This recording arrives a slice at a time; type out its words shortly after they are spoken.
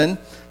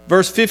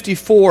verse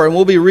 54, and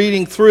we'll be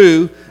reading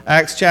through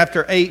Acts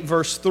chapter 8,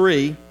 verse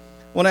 3. I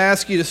want to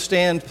ask you to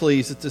stand,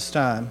 please, at this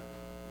time.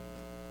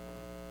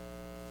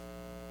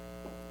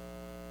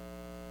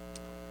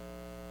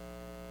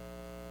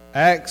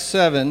 Acts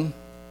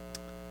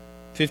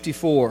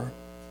 7:54.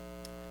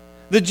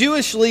 The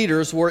Jewish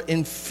leaders were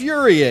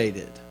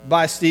infuriated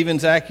by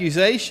Stephen's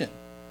accusation,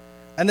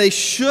 and they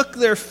shook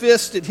their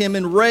fist at him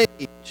in rage.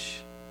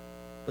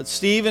 But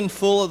Stephen,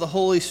 full of the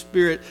Holy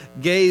Spirit,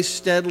 gazed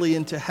steadily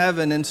into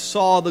heaven and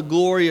saw the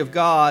glory of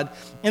God.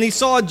 And he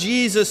saw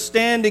Jesus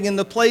standing in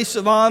the place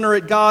of honor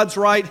at God's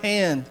right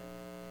hand.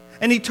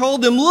 And he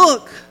told them,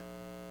 "Look,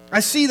 I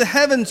see the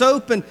heavens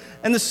open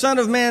and the Son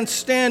of Man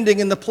standing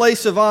in the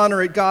place of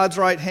honor at God's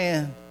right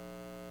hand."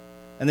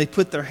 And they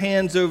put their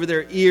hands over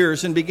their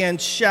ears and began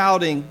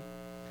shouting.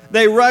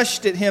 They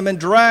rushed at him and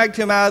dragged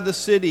him out of the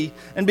city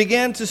and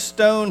began to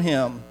stone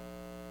him.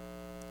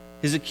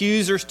 His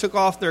accusers took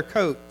off their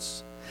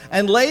coats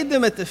and laid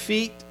them at the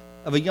feet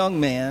of a young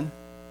man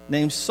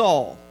named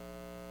Saul.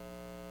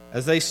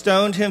 As they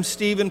stoned him,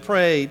 Stephen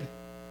prayed,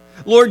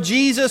 "Lord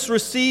Jesus,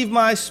 receive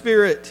my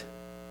spirit."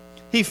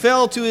 He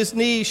fell to his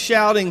knees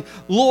shouting,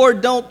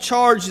 "Lord, don't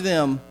charge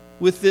them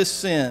with this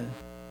sin."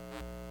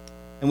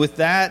 And with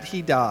that,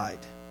 he died.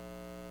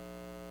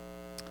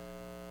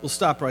 We'll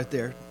stop right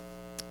there.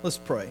 Let's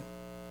pray.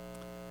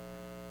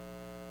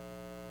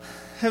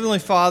 Heavenly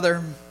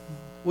Father,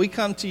 we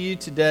come to you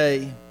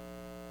today,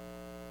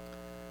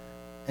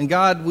 and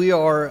God, we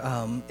are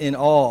in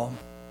awe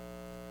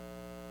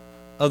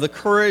of the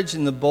courage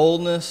and the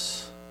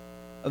boldness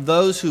of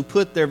those who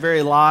put their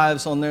very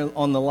lives on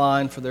the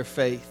line for their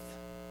faith.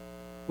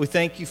 We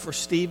thank you for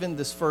Stephen,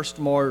 this first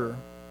martyr.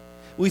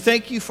 We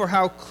thank you for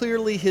how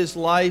clearly his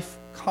life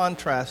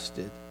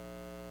contrasted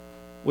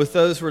with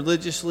those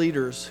religious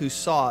leaders who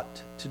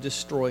sought to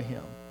destroy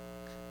him.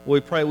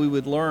 We pray we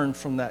would learn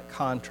from that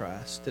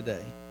contrast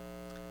today.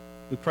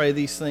 We pray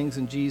these things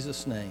in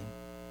Jesus' name.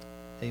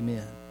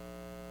 Amen.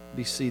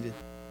 Be seated.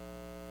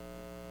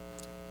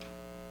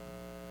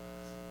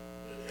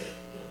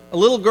 A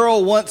little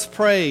girl once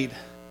prayed,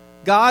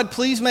 "God,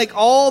 please make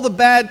all the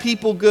bad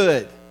people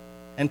good,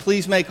 and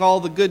please make all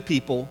the good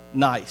people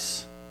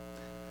nice."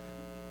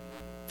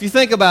 If you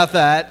think about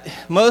that,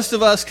 most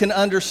of us can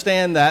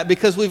understand that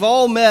because we've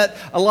all met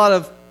a lot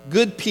of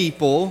good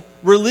people,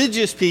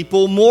 religious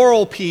people,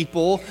 moral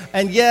people,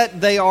 and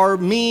yet they are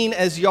mean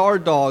as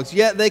yard dogs.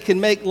 Yet they can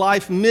make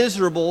life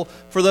miserable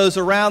for those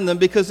around them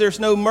because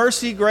there's no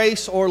mercy,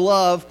 grace, or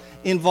love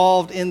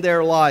involved in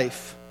their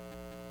life.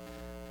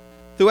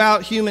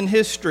 Throughout human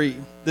history,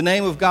 the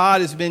name of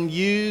God has been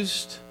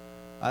used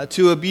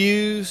to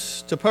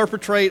abuse, to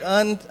perpetrate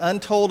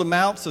untold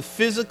amounts of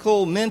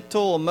physical,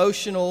 mental,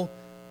 emotional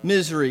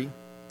misery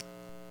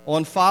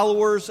on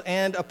followers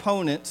and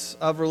opponents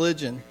of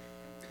religion.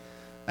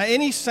 Now,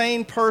 any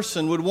sane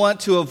person would want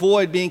to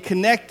avoid being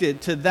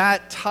connected to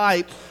that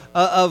type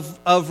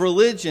of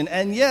religion,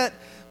 and yet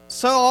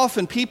so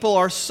often people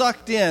are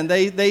sucked in.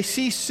 They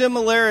see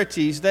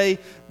similarities. They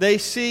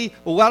see,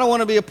 well, I don't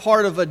want to be a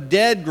part of a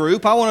dead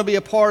group. I want to be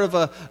a part of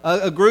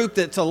a group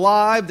that's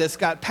alive, that's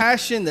got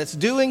passion, that's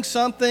doing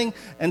something,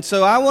 and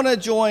so I want to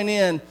join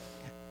in.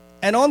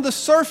 And on the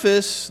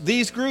surface,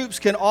 these groups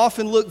can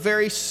often look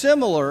very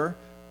similar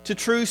to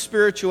true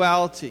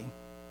spirituality.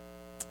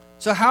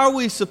 So how are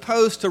we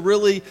supposed to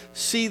really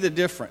see the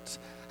difference?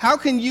 How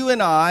can you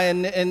and I,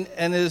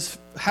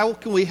 how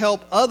can we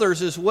help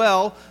others as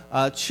well,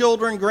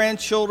 children,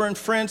 grandchildren,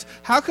 friends,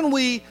 how can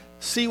we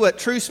see what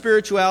true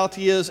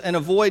spirituality is and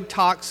avoid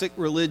toxic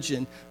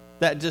religion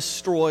that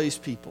destroys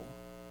people?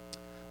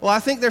 Well, I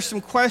think there's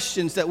some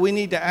questions that we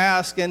need to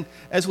ask, and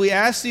as we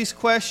ask these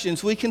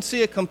questions, we can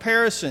see a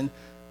comparison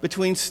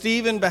between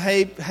Stephen,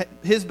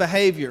 his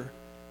behavior,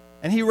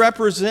 and he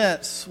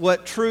represents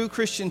what true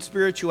Christian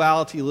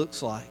spirituality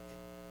looks like.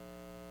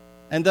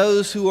 And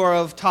those who are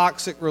of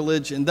toxic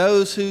religion,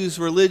 those whose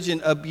religion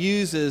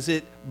abuses,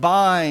 it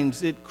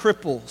binds, it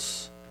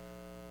cripples,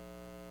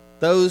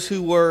 those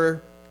who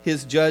were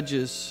his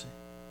judges.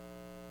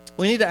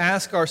 We need to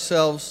ask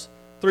ourselves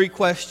 3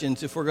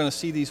 questions if we're going to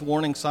see these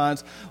warning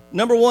signs.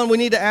 Number 1, we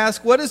need to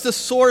ask, what is the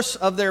source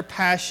of their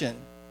passion?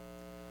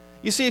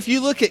 You see, if you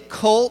look at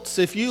cults,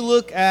 if you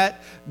look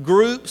at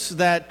groups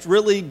that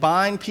really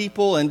bind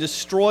people and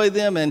destroy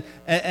them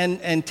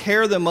and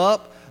tear them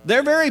up,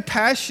 they're very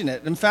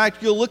passionate. In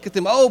fact, you'll look at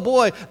them, oh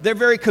boy, they're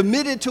very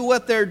committed to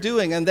what they're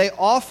doing, and they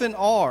often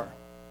are.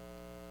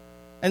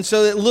 And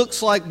so it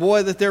looks like,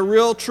 boy, that they're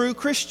real true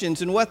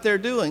Christians in what they're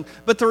doing.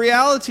 But the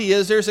reality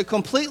is there's a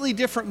completely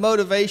different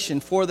motivation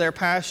for their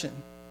passion.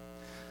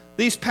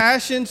 These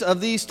passions of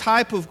these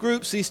type of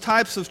groups, these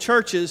types of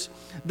churches,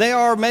 they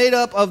are made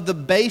up of the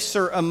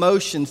baser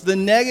emotions. The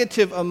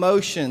negative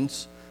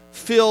emotions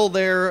fill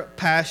their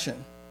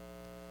passion.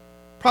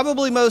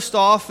 Probably most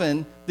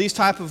often, these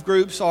type of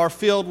groups are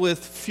filled with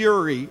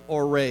fury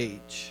or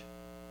rage.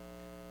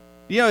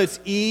 You know, it's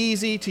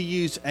easy to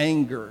use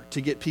anger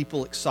to get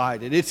people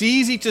excited. It's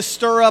easy to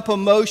stir up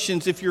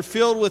emotions if you're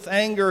filled with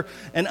anger.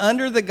 And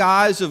under the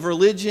guise of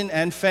religion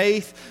and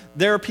faith,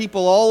 there are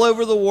people all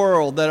over the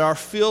world that are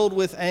filled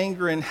with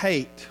anger and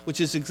hate,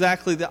 which is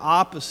exactly the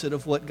opposite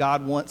of what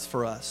God wants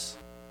for us.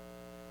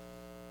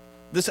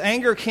 This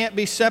anger can't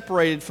be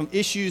separated from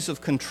issues of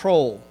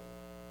control.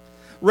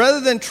 Rather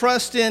than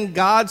trust in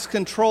God's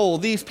control,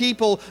 these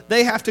people,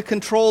 they have to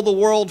control the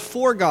world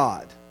for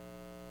God.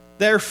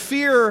 Their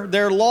fear,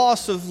 their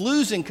loss of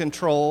losing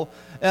control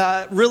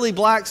really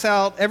blacks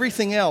out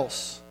everything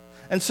else.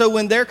 And so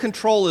when their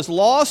control is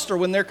lost or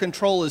when their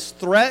control is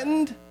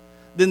threatened,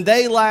 then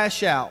they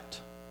lash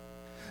out.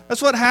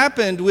 That's what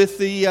happened with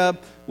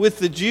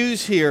the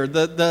Jews here,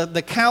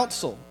 the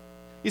council.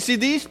 You see,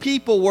 these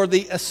people were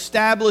the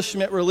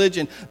establishment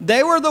religion.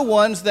 They were the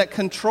ones that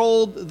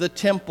controlled the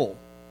temple.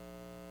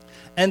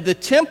 And the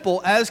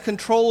temple, as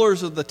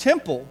controllers of the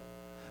temple,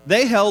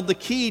 they held the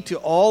key to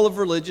all of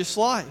religious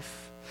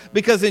life.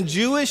 Because in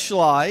Jewish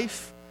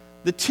life,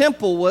 the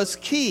temple was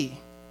key.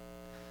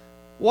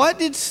 What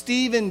did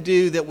Stephen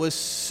do that was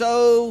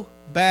so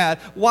bad?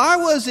 Why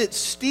was it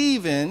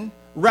Stephen,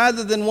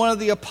 rather than one of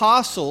the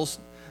apostles,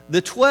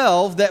 the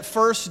 12, that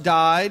first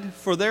died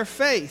for their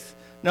faith?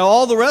 Now,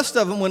 all the rest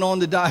of them went on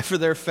to die for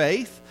their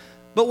faith.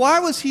 But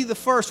why was he the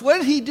first? What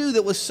did he do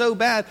that was so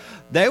bad?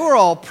 They were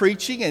all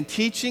preaching and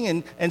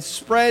teaching and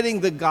spreading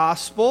the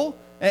gospel.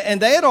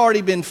 And they had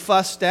already been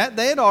fussed at.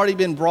 They had already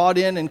been brought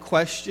in and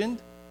questioned.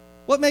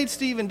 What made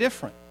Stephen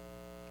different?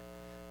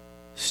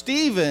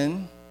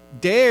 Stephen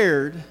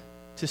dared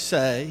to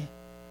say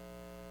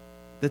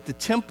that the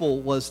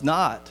temple was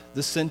not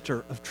the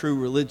center of true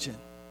religion,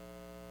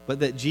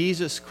 but that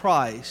Jesus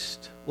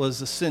Christ was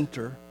the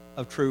center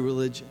of true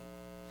religion.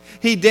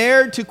 He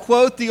dared to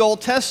quote the Old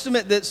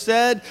Testament that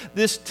said,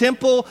 this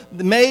temple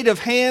made of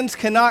hands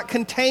cannot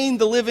contain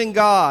the living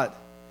God.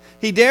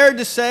 He dared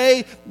to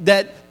say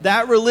that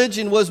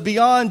religion was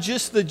beyond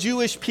just the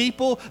Jewish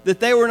people, that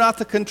they were not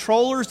the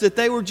controllers, that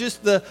they were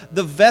just the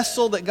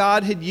vessel that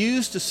God had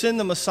used to send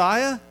the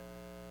Messiah,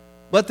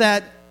 but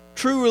that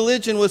true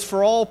religion was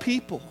for all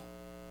people.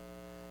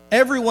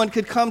 Everyone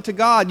could come to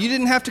God. You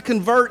didn't have to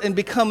convert and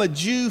become a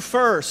Jew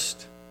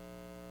first.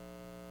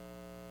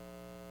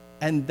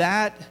 And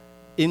that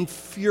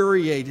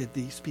infuriated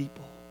these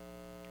people.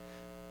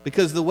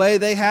 Because the way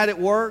they had it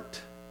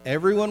worked,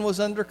 everyone was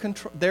under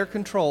their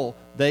control.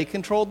 They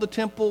controlled the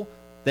temple.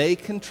 They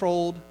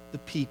controlled the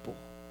people.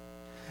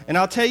 And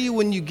I'll tell you,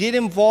 when you get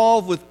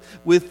involved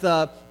with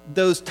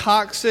those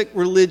toxic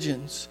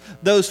religions,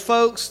 those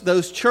folks,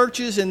 those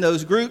churches and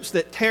those groups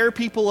that tear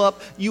people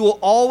up, you will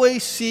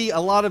always see a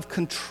lot of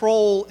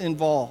control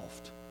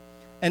involved.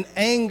 And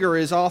anger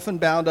is often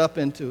bound up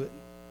into it.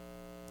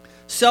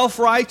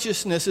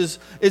 Self-righteousness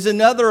is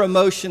another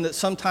emotion that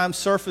sometimes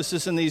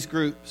surfaces in these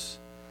groups.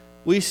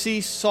 We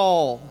see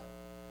Saul.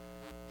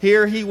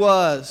 Here he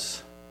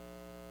was.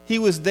 He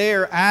was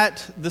there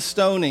at the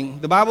stoning.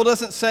 The Bible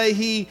doesn't say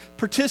he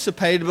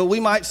participated, but we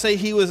might say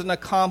he was an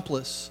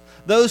accomplice.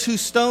 Those who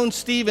stoned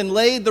Stephen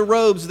laid the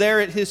robes there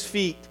at his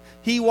feet.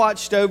 He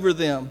watched over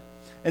them.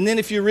 And then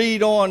if you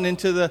read on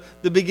into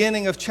the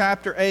beginning of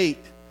chapter 8,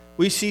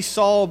 we see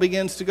Saul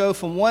begins to go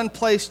from one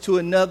place to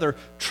another,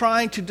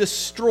 trying to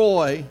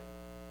destroy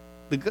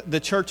the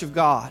church of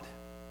God.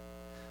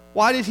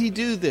 Why did he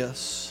do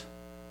this?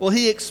 Well,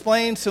 he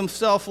explains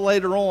himself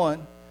later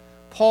on.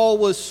 Paul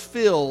was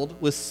filled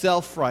with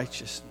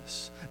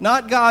self-righteousness.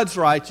 Not God's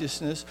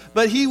righteousness,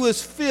 but he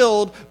was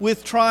filled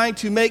with trying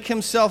to make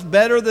himself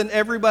better than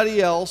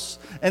everybody else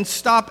and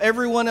stop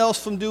everyone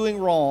else from doing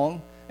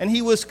wrong. And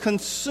he was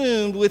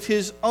consumed with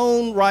his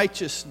own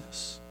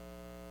righteousness.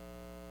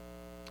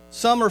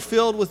 Some are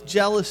filled with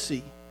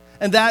jealousy,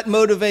 and that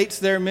motivates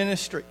their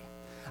ministry.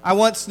 I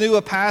once knew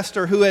a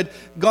pastor who had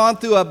gone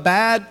through a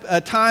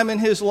bad time in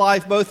his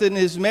life, both in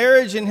his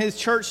marriage and his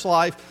church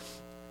life,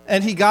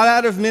 and he got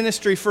out of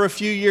ministry for a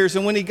few years.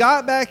 And when he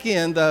got back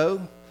in,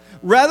 though,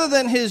 rather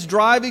than his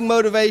driving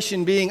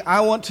motivation being,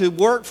 I want to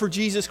work for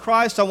Jesus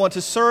Christ, I want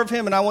to serve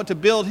him, and I want to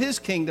build his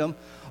kingdom,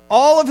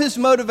 all of his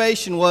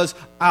motivation was,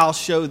 I'll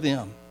show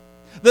them.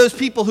 Those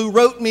people who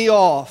wrote me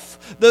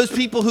off, those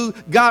people who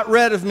got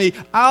rid of me,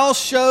 I'll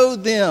show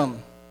them.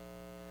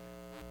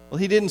 Well,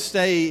 he didn't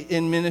stay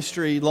in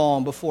ministry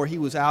long before he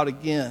was out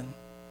again,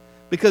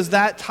 because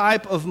that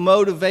type of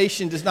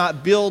motivation does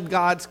not build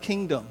God's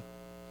kingdom.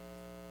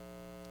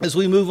 As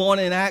we move on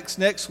in Acts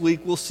next week,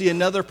 we'll see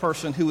another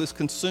person who is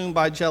consumed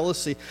by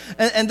jealousy.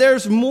 And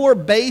there's more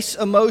base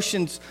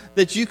emotions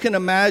that you can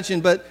imagine,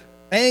 but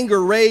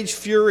anger, rage,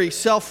 fury,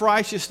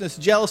 self-righteousness,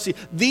 jealousy,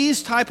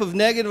 these type of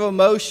negative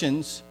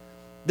emotions,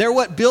 they're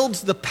what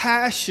builds the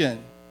passion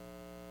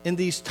in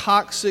these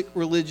toxic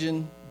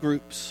religion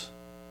groups.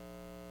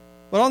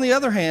 But on the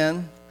other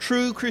hand,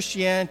 true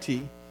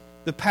Christianity,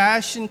 the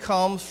passion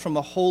comes from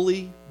a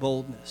holy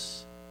boldness.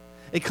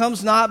 It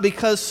comes not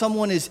because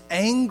someone is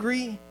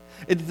angry.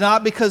 It's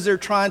not because they're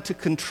trying to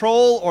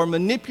control or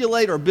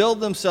manipulate or build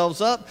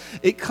themselves up.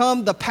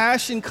 The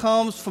passion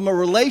comes from a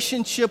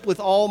relationship with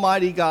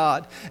Almighty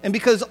God. And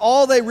because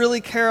all they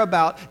really care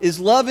about is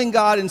loving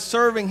God and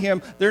serving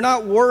Him, they're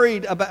not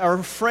worried about or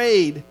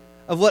afraid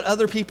of what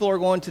other people are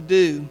going to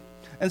do.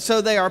 And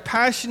so they are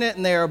passionate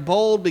and they are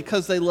bold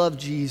because they love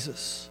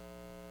Jesus.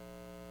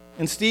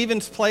 In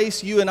Stephen's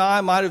place, you and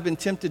I might have been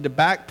tempted to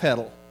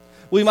backpedal.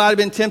 We might have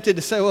been tempted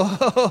to say,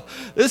 well,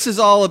 this is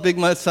all a big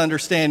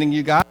misunderstanding,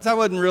 you guys. I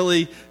wasn't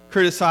really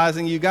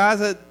criticizing you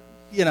guys.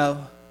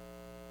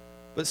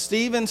 But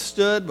Stephen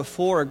stood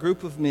before a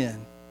group of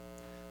men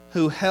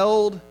who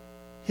held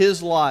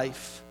his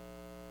life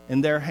in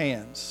their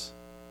hands.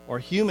 Or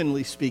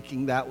humanly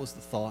speaking, that was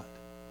the thought.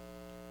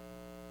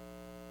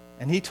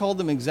 And he told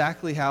them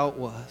exactly how it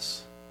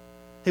was.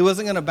 He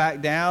wasn't going to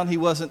back down. He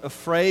wasn't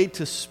afraid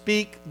to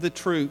speak the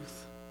truth.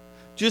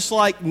 Just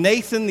like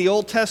Nathan, the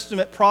Old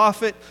Testament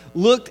prophet,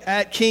 looked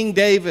at King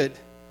David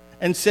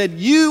and said,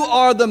 "You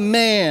are the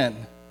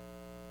man,"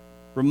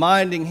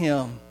 reminding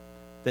him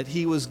that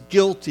he was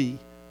guilty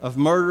of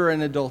murder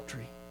and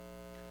adultery.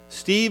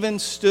 Stephen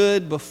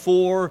stood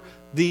before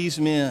these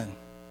men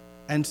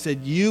and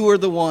said, "You are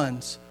the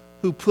ones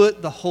who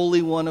put the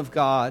Holy One of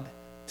God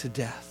to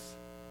death."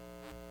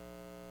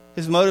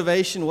 His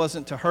motivation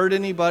wasn't to hurt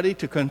anybody,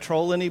 to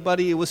control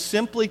anybody. It was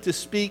simply to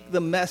speak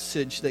the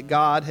message that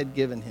God had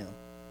given him.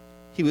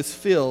 He was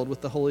filled with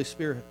the Holy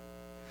Spirit.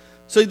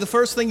 So the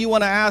first thing you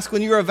want to ask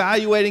when you're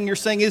evaluating, you're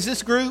saying, is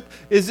this group,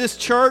 is this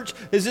church,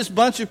 is this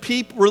bunch of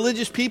people,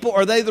 religious people,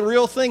 are they the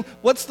real thing?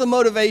 What's the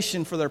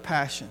motivation for their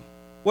passion?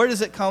 Where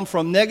does it come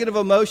from? Negative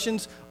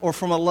emotions or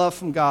from a love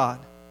from God?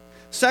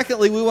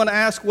 Secondly, we want to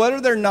ask, what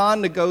are their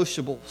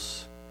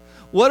non-negotiables?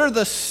 What are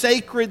the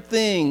sacred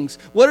things?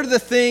 What are the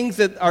things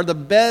that are the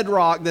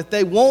bedrock that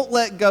they won't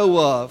let go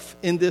of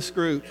in this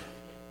group?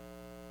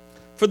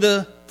 For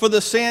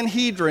the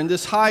Sanhedrin,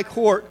 this high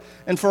court,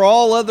 and for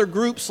all other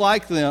groups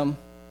like them,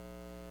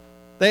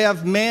 they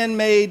have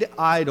man-made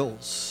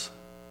idols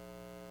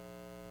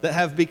that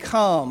have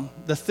become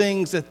the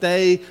things that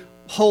they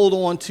hold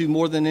on to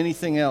more than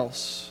anything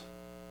else.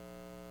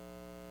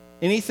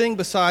 Anything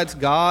besides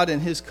God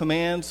and His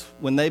commands,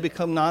 when they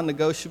become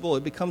non-negotiable,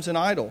 it becomes an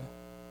idol.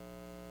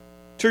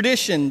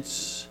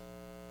 Traditions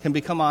can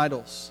become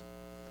idols.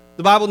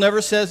 The Bible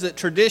never says that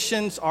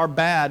traditions are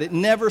bad. It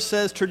never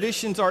says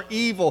traditions are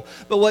evil.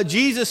 But what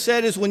Jesus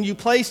said is when you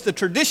place the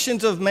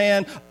traditions of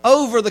man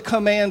over the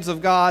commands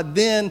of God,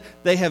 then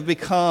they have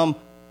become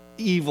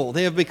evil.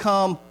 They have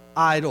become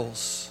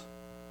idols.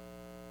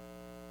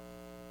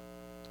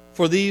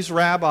 For these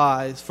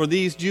rabbis, for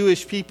these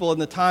Jewish people in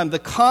the time, the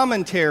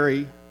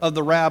commentary of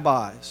the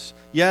rabbis.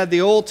 You had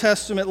the Old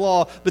Testament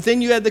law, but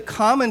then you had the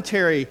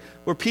commentary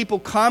where people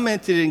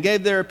commented and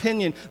gave their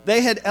opinion.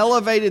 They had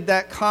elevated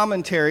that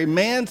commentary,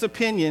 man's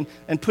opinion,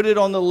 and put it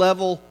on the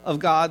level of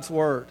God's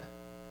Word.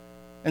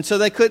 And so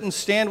they couldn't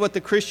stand what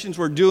the Christians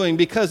were doing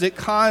because it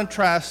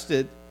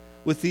contrasted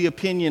with the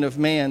opinion of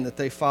man that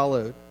they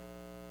followed.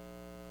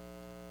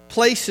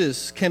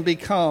 Places can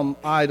become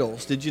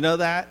idols. Did you know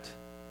that?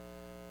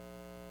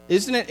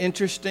 Isn't it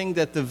interesting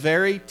that the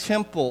very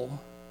temple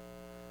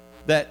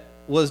that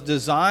was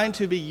designed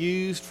to be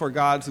used for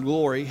God's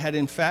glory had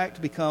in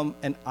fact become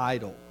an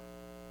idol?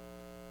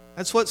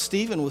 That's what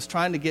Stephen was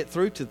trying to get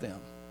through to them.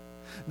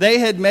 They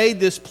had made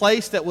this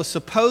place that was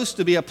supposed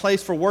to be a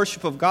place for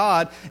worship of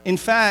God. In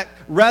fact,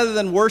 rather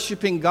than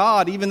worshiping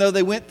God, even though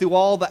they went through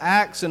all the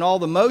acts and all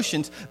the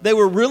motions, they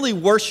were really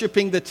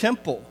worshiping the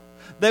temple.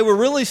 They were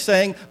really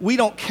saying, we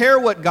don't care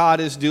what God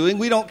is doing.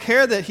 We don't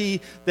care that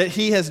He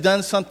has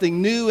done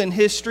something new in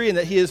history and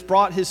that He has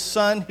brought His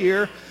Son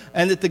here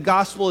and that the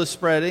gospel is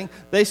spreading.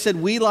 They said,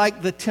 we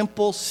like the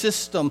temple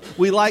system.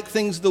 We like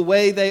things the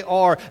way they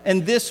are.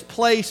 And this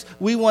place,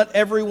 we want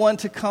everyone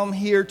to come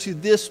here to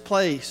this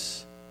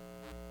place.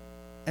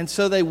 And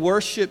so they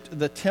worshiped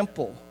the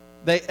temple.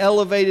 They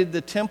elevated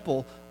the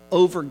temple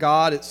over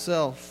God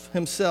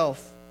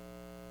Himself.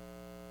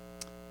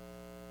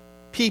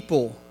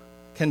 People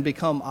can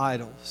become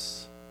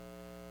idols.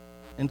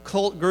 In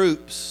cult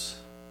groups,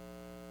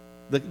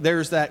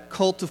 there's that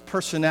cult of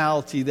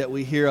personality that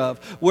we hear of,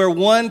 where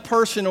one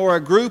person or a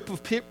group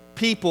of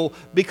people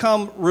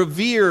become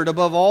revered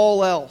above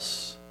all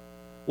else.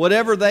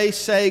 Whatever they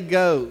say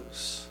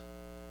goes.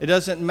 It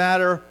doesn't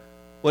matter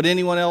what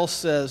anyone else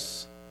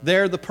says.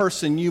 They're the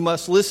person you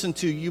must listen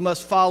to, you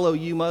must follow,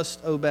 you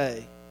must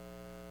obey.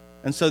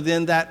 And so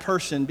then that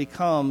person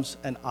becomes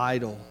an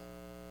idol.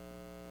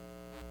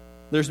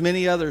 There's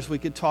many others we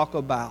could talk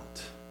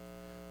about.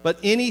 But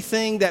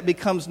anything that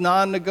becomes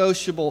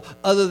non-negotiable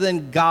other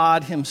than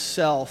God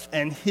Himself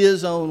and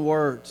His own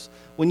words,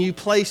 when you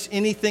place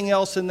anything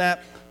else in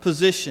that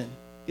position,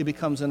 it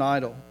becomes an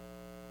idol.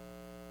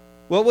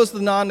 What was the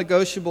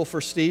non-negotiable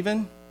for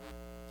Stephen?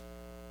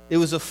 It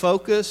was a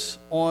focus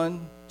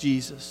on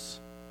Jesus.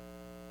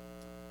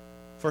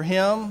 For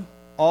him,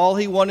 all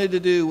he wanted to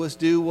do was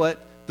do what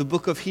the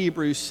book of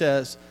Hebrews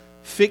says,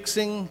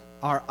 fixing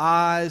our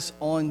eyes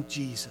on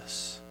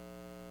Jesus.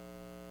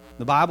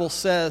 The Bible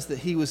says that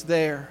he was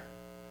there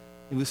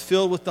He was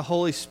filled with the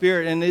Holy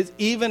Spirit. And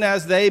even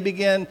as they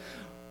began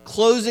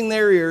closing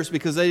their ears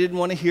because they didn't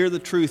want to hear the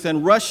truth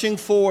and rushing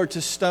forward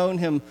to stone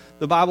him,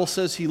 the Bible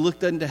says he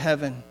looked into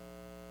heaven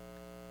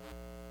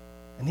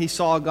and he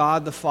saw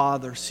God the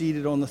Father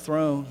seated on the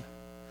throne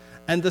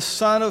and the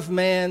Son of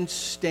Man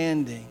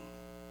standing.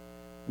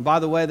 And by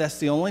the way, that's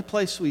the only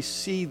place we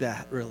see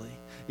that, really.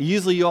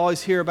 Usually you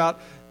always hear about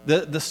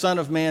the Son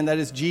of Man, that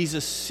is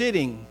Jesus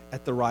sitting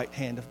at the right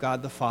hand of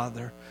God the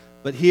Father.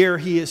 But here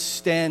he is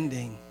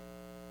standing.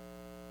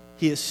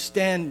 He is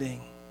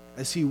standing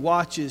as he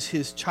watches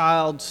his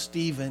child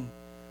Stephen,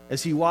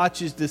 as he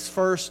watches this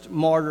first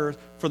martyr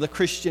for the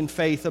Christian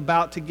faith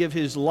about to give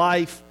his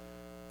life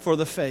for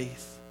the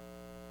faith.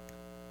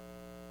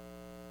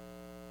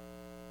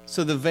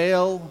 So the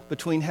veil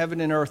between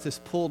heaven and earth is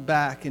pulled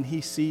back, and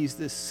he sees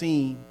this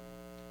scene.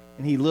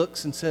 And he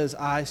looks and says,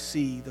 I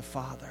see the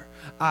Father.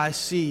 I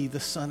see the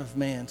Son of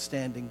Man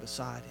standing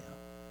beside him.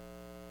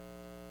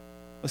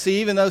 Well,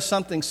 see, even though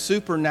something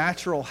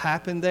supernatural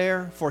happened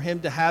there for him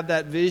to have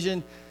that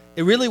vision,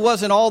 it really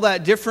wasn't all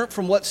that different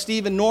from what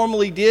Stephen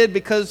normally did,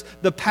 because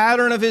the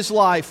pattern of his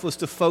life was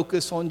to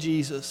focus on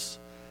Jesus.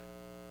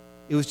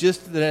 It was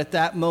just that at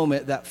that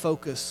moment, that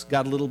focus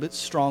got a little bit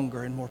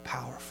stronger and more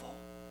powerful.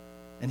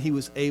 And he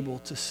was able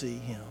to see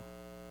him.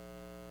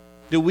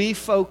 Do we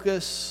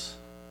focus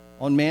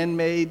on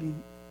man-made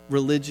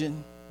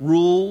religion,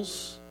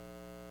 rules,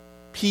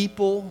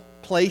 people,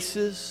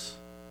 places?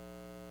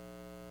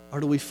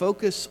 Or do we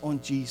focus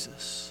on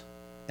Jesus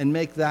and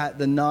make that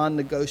the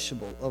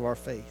non-negotiable of our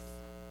faith?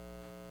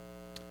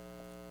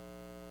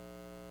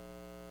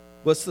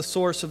 What's the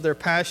source of their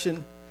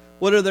passion?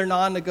 What are their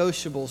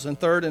non-negotiables? And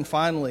third and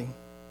finally,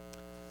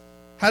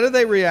 how do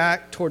they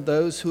react toward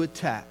those who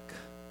attack?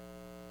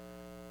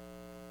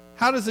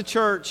 How does the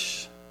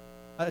church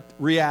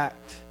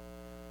react?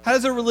 How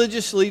does a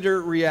religious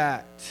leader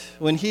react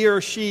when he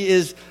or she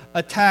is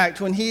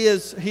attacked, when he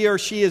or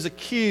she is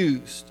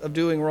accused of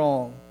doing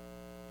wrong?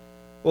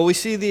 Well, we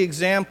see the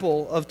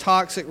example of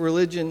toxic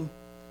religion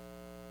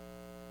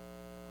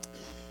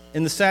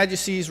in the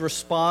Sadducees'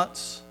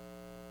 response.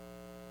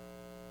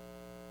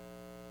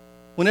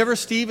 Whenever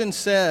Stephen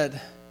said,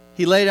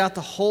 he laid out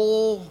the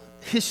whole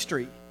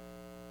history.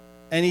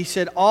 And he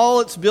said, all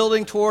it's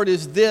building toward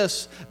is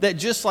this, that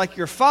just like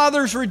your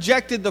fathers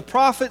rejected the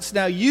prophets,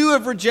 now you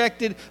have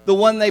rejected the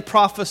one they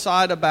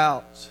prophesied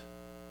about.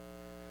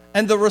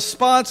 And the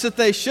response that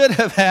they should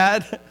have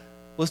had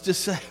was to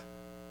say,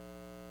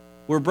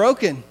 we're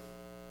broken.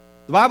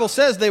 The Bible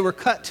says they were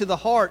cut to the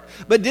heart.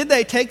 But did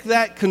they take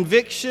that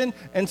conviction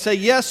and say,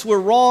 yes, we're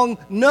wrong?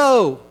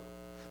 No.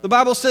 The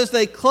Bible says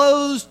they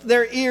closed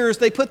their ears.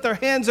 They put their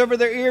hands over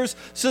their ears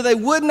so they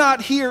would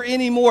not hear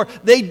anymore.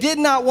 They did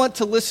not want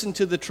to listen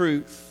to the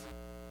truth.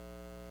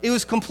 It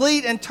was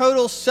complete and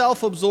total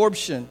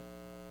self-absorption.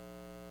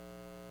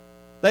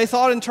 They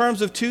thought in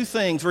terms of two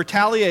things,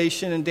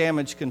 retaliation and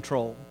damage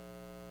control.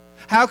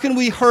 How can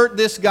we hurt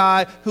this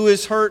guy who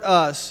has hurt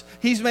us?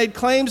 He's made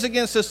claims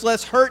against us.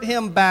 Let's hurt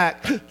him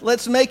back.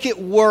 Let's make it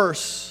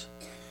worse.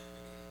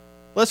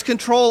 Let's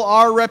control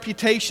our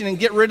reputation and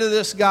get rid of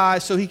this guy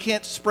so he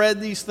can't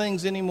spread these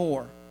things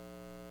anymore.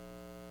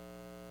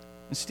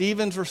 And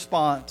Stephen's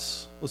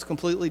response was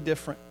completely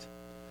different.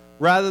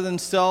 Rather than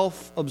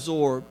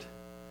self-absorbed,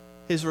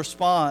 his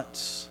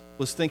response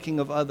was thinking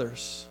of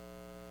others.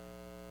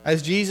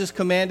 As Jesus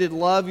commanded,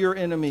 love your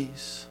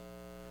enemies.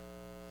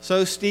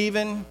 So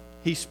Stephen,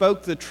 he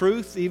spoke the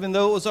truth, even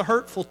though it was a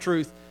hurtful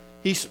truth.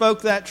 He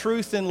spoke that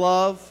truth in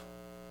love.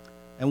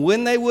 And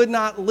when they would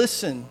not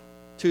listen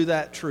to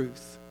that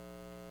truth,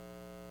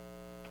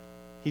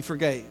 he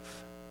forgave.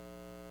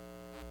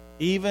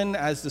 Even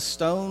as the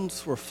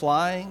stones were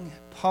flying,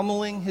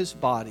 pummeling his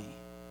body,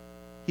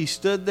 he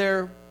stood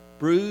there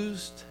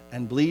bruised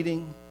and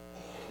bleeding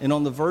and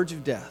on the verge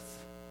of death.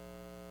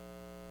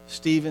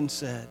 Stephen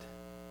said,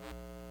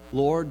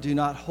 Lord, do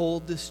not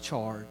hold this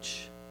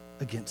charge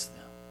against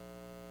them.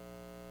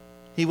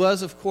 He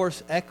was, of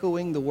course,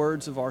 echoing the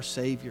words of our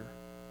Savior,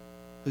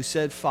 who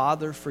said,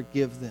 Father,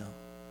 forgive them,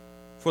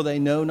 for they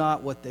know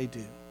not what they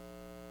do.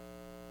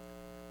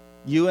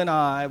 You and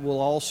I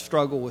will all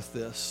struggle with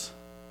this,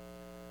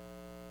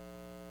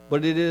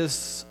 but it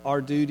is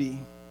our duty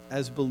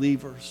as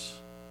believers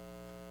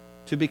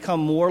to become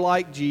more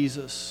like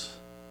Jesus,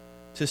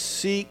 to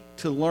seek,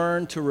 to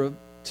learn, to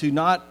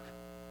not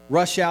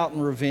rush out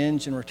in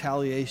revenge and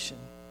retaliation,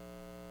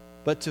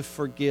 but to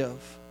forgive.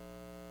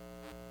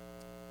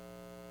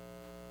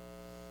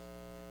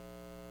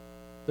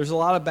 There's a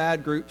lot of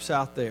bad groups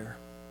out there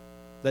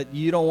that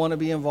you don't want to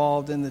be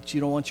involved in, that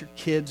you don't want your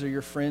kids or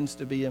your friends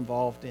to be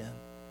involved in.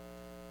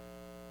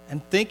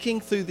 And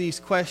thinking through these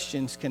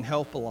questions can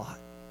help a lot.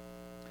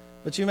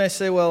 But you may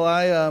say, well,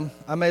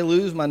 I may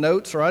lose my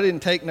notes, or I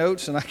didn't take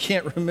notes and I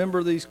can't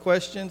remember these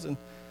questions. And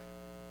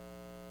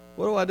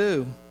what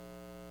do?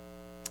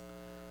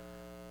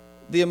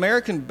 The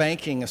American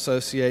Banking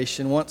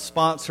Association once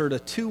sponsored a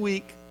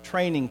 2-week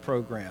training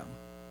program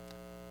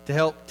to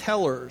help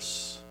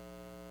tellers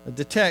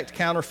detect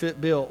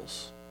counterfeit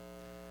bills.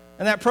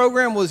 And that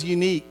program was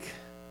unique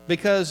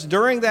because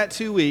during that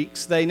 2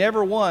 weeks, they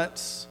never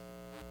once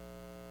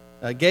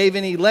gave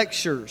any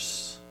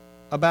lectures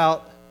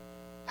about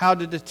how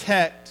to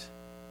detect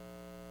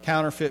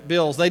counterfeit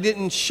bills. They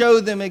didn't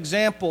show them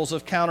examples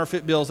of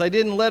counterfeit bills. They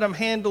didn't let them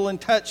handle and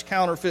touch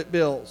counterfeit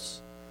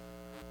bills.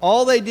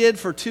 All they did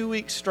for 2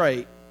 weeks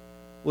straight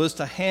was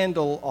to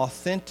handle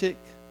authentic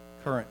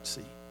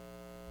currency.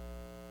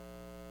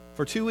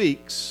 For 2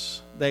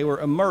 weeks, they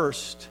were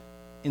immersed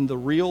in the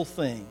real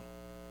thing,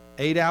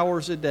 8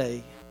 hours a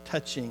day,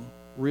 touching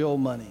real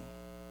money.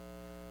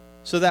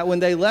 So that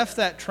when they left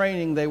that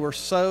training, they were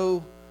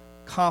so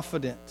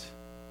confident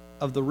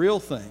of the real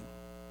thing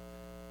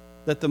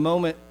that the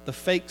moment the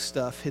fake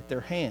stuff hit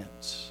their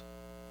hands,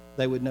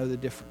 they would know the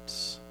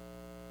difference.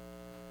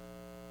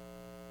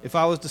 If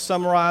I was to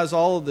summarize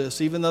all of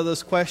this, even though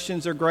those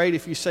questions are great,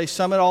 if you say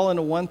sum it all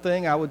into one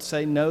thing, I would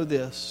say know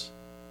this.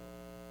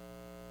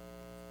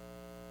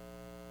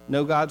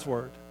 Know God's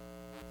Word.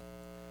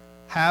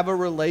 Have a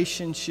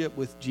relationship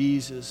with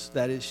Jesus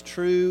that is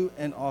true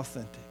and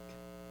authentic.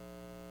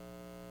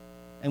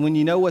 And when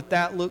you know what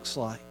that looks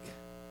like,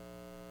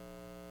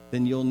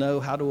 then you'll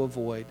know how to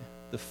avoid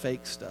the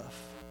fake stuff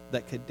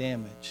that could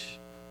damage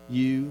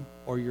you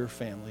or your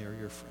family or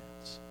your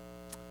friends.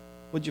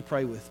 Would you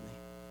pray with me?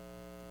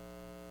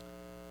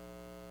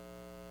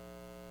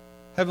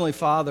 Heavenly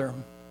Father,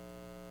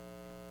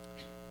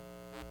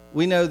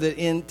 we know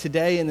that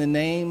today in the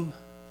name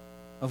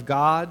of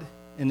God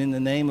and in the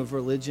name of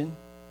religion,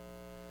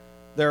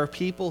 there are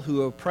people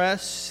who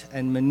oppress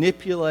and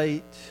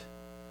manipulate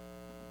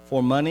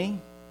for money,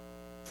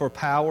 for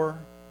power,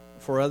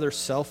 for other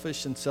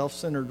selfish and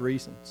self-centered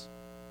reasons.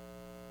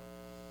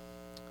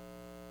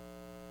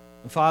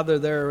 And Father,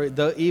 there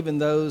are even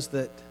those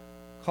that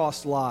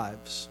cost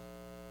lives.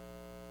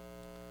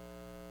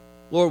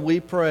 Lord, we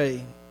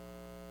pray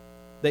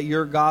that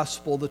your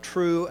gospel, the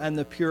true and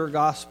the pure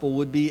gospel,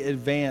 would be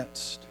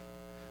advanced,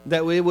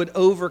 that we would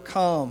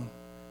overcome,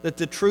 that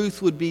the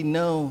truth would be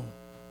known.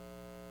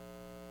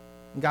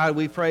 God,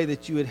 we pray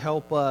that you would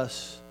help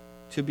us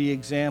to be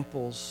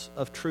examples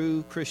of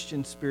true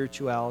Christian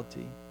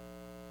spirituality,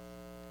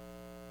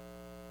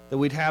 that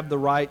we'd have the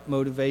right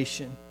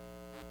motivation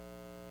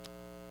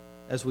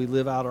as we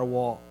live out our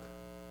walk,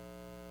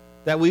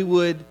 that we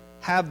would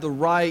have the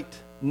right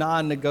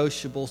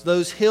non-negotiables,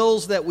 those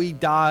hills that we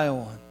die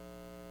on,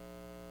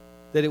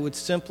 that it would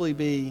simply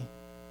be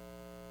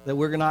that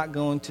we're not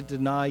going to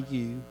deny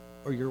you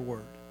or your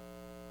word.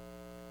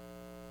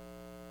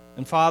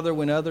 And Father,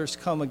 when others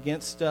come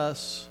against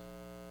us,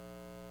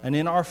 and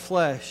in our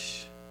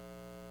flesh,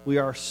 we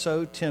are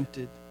so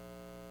tempted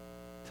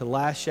to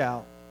lash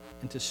out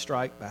and to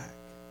strike back.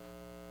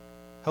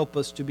 Help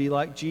us to be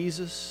like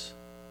Jesus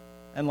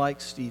and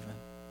like Stephen,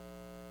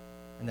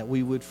 and that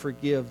we would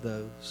forgive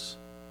those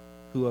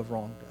who have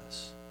wronged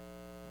us.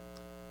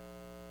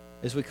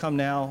 As we come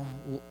now,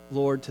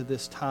 Lord, to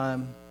this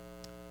time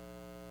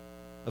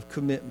of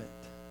commitment,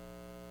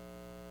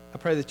 I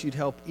pray that you'd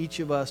help each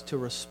of us to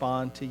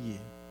respond to you,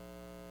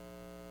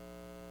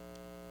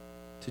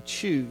 to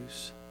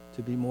choose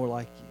to be more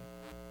like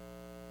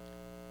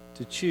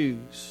you, to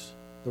choose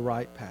the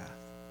right path.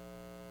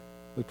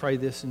 We pray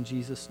this in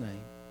Jesus'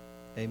 name.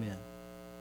 Amen.